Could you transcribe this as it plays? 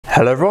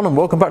Hello everyone and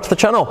welcome back to the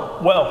channel.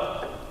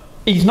 Well,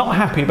 he's not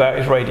happy about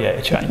his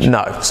radiator change.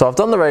 No, so I've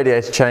done the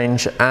radiator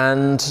change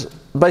and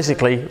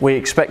basically we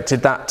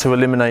expected that to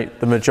eliminate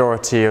the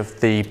majority of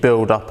the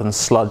build-up and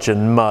sludge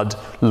and mud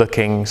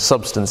looking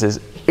substances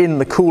in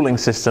the cooling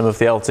system of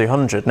the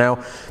L200.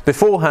 Now,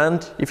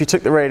 beforehand, if you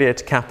took the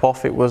radiator cap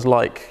off, it was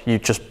like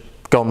you'd just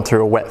gone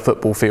through a wet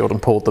football field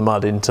and poured the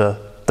mud into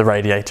the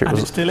radiator.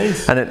 It still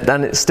is.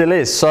 And it still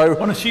is. So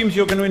one assumes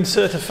you're going to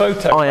insert a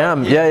photo. I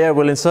am. Yeah,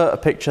 we'll insert a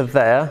picture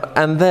there.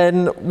 And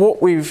then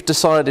what we've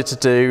decided to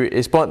do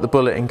is bite the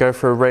bullet and go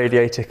for a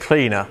radiator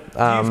cleaner.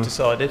 You've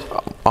decided.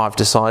 I've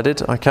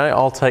decided. Okay,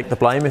 I'll take the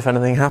blame if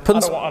anything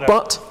happens.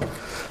 But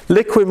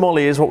Liqui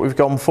Moly is what we've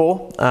gone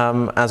for.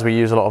 As we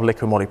use a lot of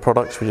Liqui Moly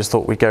products, we just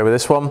thought we'd go with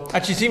this one.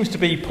 Actually, seems to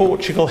be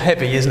Portugal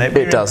heavy, isn't it?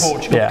 It does.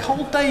 Portugal. Yeah.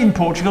 Cold day in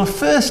Portugal.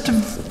 1st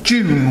of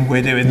June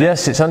we're doing this.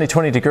 Yes, it's only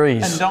 20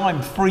 degrees. And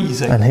I'm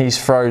freezing. And he's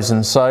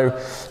frozen. So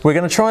we're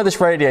going to try this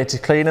radiator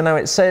cleaner. Now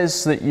it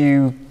says that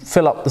you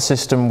fill up the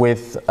system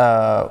with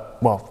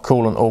well,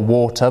 coolant or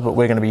water, but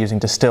we're going to be using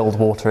distilled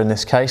water in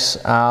this case.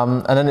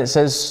 And then it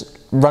says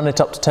run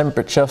it up to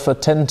temperature for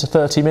 10 to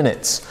 30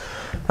 minutes.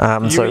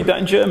 Did you read that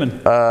in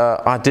German?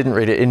 I didn't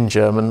read it in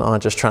German, I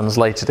just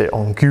translated it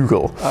on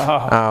Google.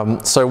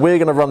 So we're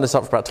going to run this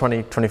up for about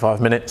 20-25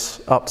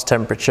 minutes up to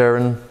temperature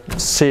and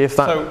see if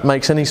that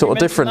makes any sort of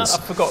difference.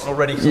 I've forgotten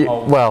already.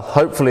 Well,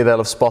 hopefully they'll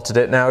have spotted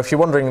it. Now, if you're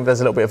wondering, there's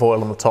a little bit of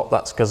oil on the top.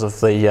 That's because of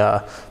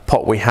the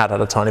pot we had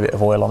a tiny bit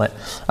of oil on it.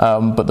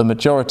 But the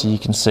majority you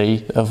can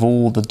see of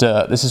all the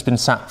dirt, this has been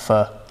sat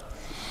for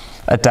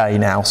a day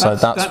now. So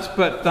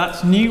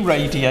that's new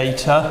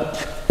radiator.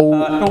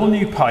 All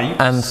new pipes.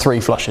 And 3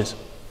 flushes.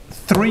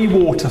 3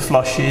 water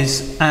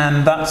flushes,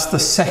 and that's the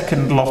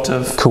second lot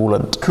of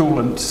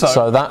coolant.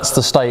 So that's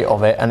the state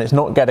of it, and it's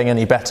not getting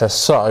any better,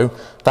 so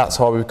that's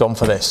why we've gone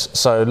for this.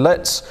 So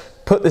let's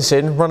put this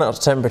in, run it up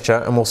to temperature,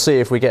 and we'll see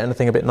if we get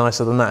anything a bit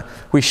nicer than that.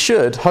 We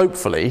should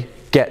hopefully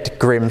get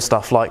grim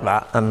stuff like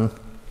that, and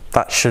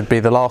that should be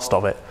the last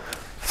of it.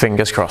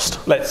 Fingers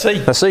crossed. Let's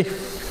see. Let's see.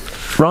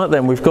 Right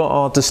then, we've got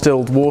our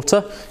distilled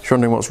water. If you're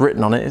wondering what's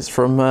written on it, it's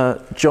from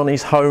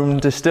Johnny's home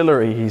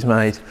distillery he's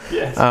made.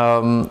 Yes.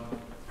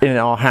 In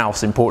our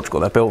house in Portugal,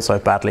 they're built so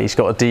badly, he's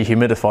got a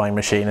dehumidifying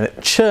machine and it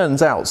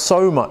churns out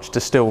so much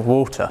distilled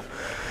water.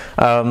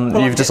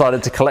 You've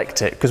decided to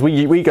collect it, because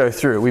we go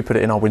through it, we put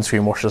it in our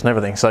windscreen washers and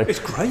everything, so it's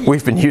great.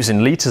 We've been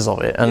using litres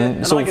of it.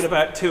 And I get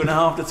about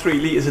 2.5 to 3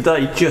 litres a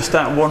day just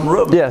that one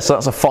rub. Yeah, so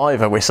that's a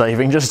 £5 we're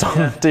saving just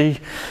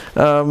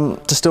on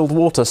distilled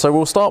water. So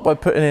we'll start by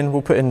put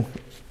in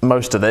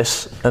most of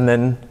this and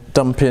then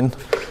dump in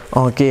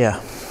our gear.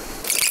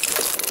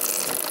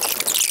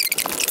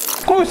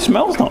 Oh, it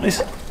smells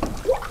nice.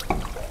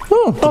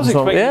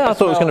 Oh, yeah, I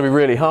thought it was going to be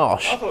really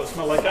harsh. I thought it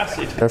smelled like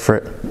acid. Go for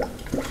it.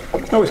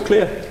 Oh, it's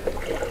clear.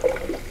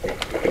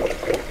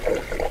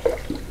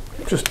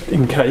 Just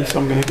in case,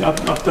 I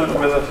don't know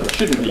whether it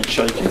shouldn't need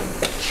shaking.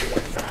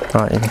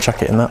 Right, you can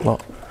chuck it in that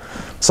lot.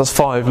 So that's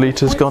 5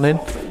 litres gone in.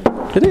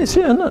 It is,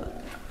 yeah, isn't it?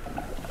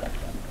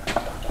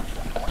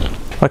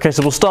 Okay,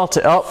 so we'll start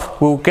it up,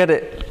 we'll get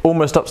it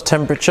almost up to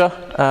temperature,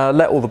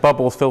 let all the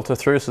bubbles filter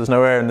through so there's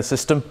no air in the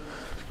system.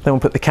 Then we'll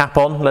put the cap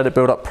on, let it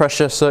build up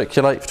pressure,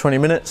 circulate for 20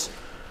 minutes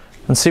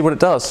and see what it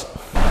does.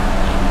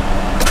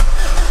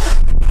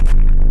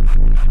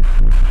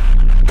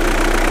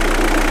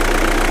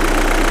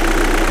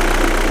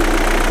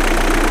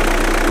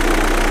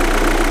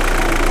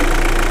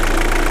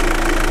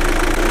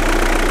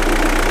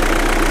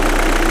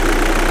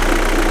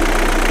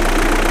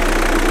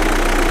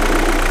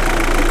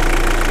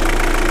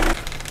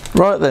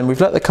 Right then, we've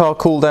let the car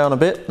cool down a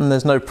bit and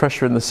there's no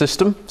pressure in the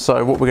system.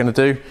 So what we're going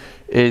to do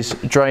is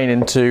drain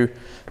into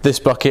this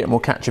bucket and we'll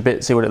catch a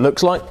bit, see what it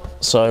looks like.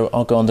 So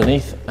I'll go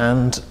underneath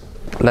and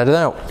let it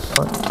out.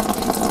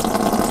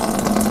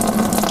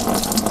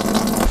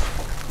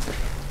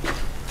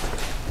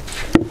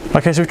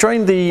 Okay, so we've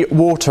drained the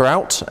water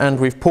out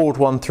and we've poured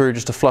one through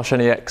just to flush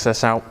any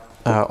excess out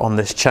on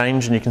this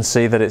change, and you can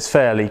see that it's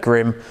fairly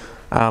grim.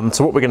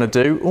 So what we're going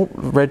to do,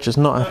 Reg is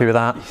not happy with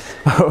that.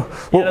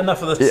 You had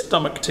enough of the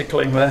stomach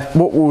tickling there.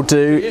 What we'll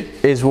do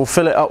is we'll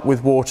fill it up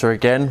with water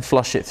again,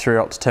 flush it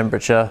through up to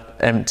temperature,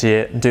 empty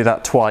it, and do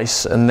that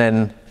twice, and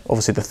then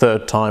obviously the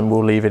 3rd time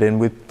we'll leave it in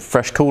with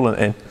fresh coolant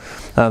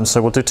in.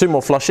 So we'll do 2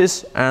 more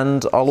flushes,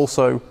 and I'll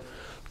also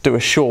do a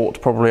short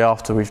probably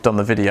after we've done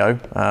the video,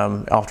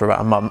 after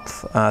about a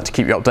month, to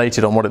keep you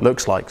updated on what it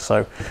looks like.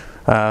 So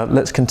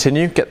let's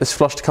continue, get this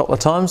flushed a couple of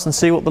times and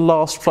see what the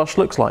last flush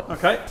looks like.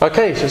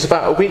 Okay, so it's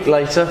about a week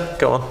later.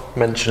 Go on,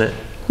 mention it.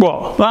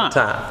 What?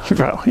 That?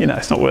 Well, you know,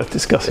 it's not worth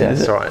discussing, yeah, is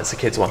it? It's alright, it's a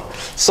kid's one.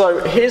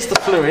 So here's the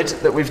fluid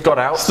that we've got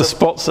out. It's the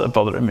spots that are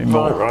bothering me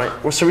more. Right.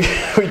 Well, so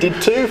we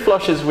did 2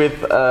 flushes with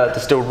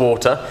distilled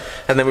water,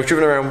 and then we've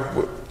driven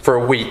around for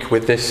a week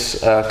with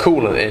this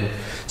coolant in.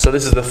 So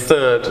this is the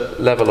 3rd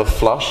level of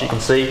flush. You can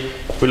see,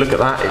 if we look at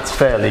that, it's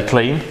fairly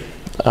clean.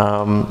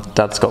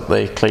 Dad's got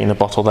the cleaner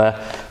bottle there.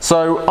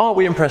 So are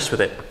we impressed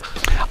with it?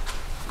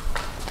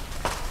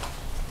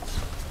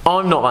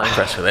 I'm not that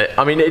impressed with it.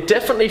 I mean, it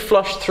definitely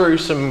flushed through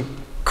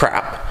some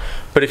crap.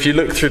 But if you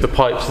look through the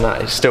pipes and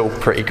that, it's still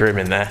pretty grim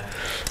in there.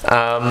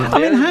 I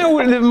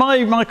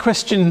mean, my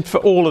question for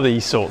all of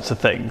these sorts of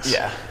things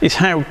is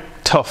how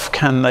tough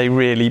can they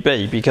really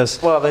be?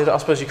 Because I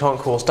suppose you can't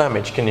cause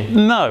damage, can you?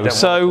 No,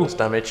 so cause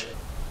damage.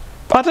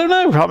 I don't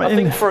know. I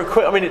think for a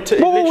quick,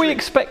 what were we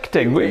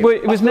expecting?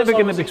 It was never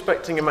going to be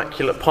expecting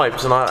immaculate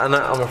pipes, and that,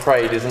 I'm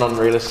afraid, is an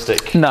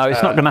unrealistic. No,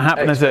 it's not going to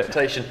happen, is it?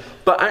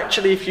 But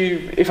actually,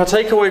 if I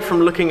take away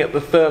from looking at the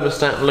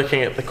thermostat and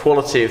looking at the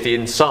quality of the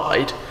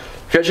inside,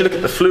 if you actually look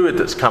at the fluid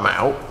that's come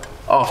out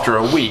after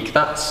a week,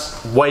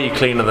 that's way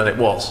cleaner than it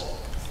was.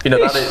 You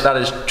know, that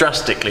is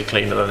drastically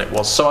cleaner than it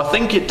was. So I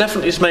think it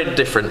definitely has made a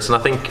difference, and I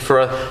think for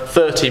a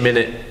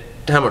 30-minute,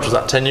 how much was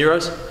that,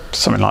 €10?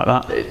 Something like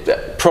that.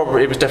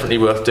 It was definitely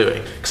worth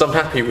doing, because I'm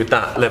happy with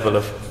that level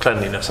of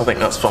cleanliness. I think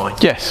that's fine.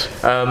 Yes.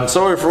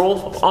 So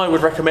overall, I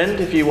would recommend,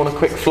 if you want a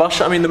quick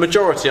flush, I mean, the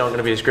majority aren't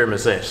going to be as grim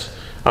as this.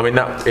 I mean,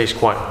 that is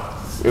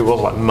it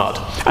was like mud.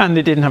 And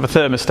it didn't have a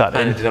thermostat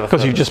in,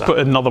 because you just put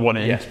another one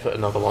in. Yes, put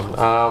another one.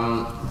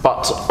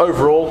 But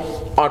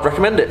overall, I'd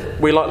recommend it.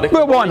 We like Liqui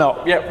Moly. Well, why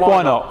not? Yeah,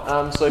 why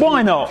not? So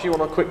why not? If you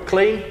want a quick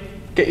clean,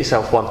 get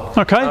yourself one.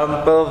 Okay.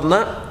 But other than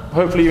that,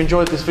 hopefully you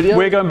enjoyed this video.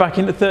 We're going back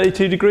into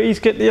 32 degrees,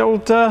 get the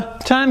old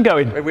tan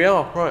going. Here we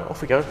are. Right,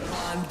 off we go.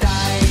 One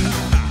day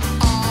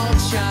I'll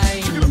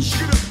change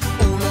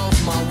all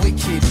of my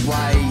wicked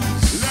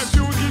ways,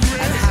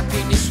 and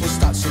happiness will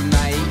start to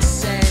make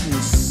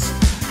sense.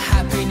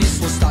 Happiness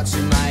will start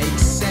to make